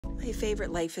My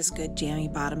favorite Life is Good jammy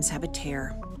bottoms have a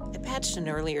tear. I patched an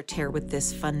earlier tear with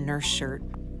this fun nurse shirt.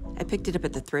 I picked it up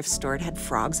at the thrift store. It had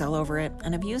frogs all over it,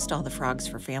 and I've used all the frogs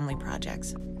for family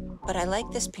projects. But I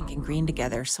like this pink and green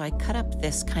together, so I cut up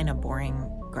this kind of boring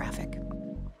graphic.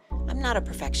 I'm not a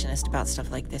perfectionist about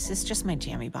stuff like this. It's just my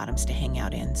jammy bottoms to hang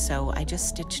out in, so I just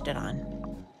stitched it on.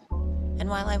 And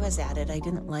while I was at it, I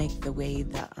didn't like the way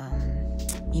the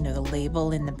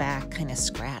label in the back kind of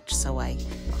scratched, so I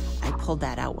pulled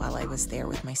that out while I was there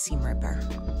with my seam ripper.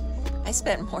 I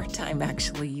spent more time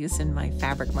actually using my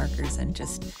fabric markers and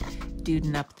just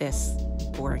duding up this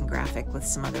boring graphic with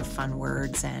some other fun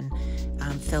words and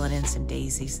filling in some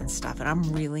daisies and stuff. And I'm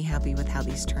really happy with how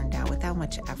these turned out, with how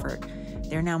much effort.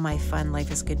 They're now my fun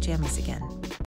Life is Good jammies again.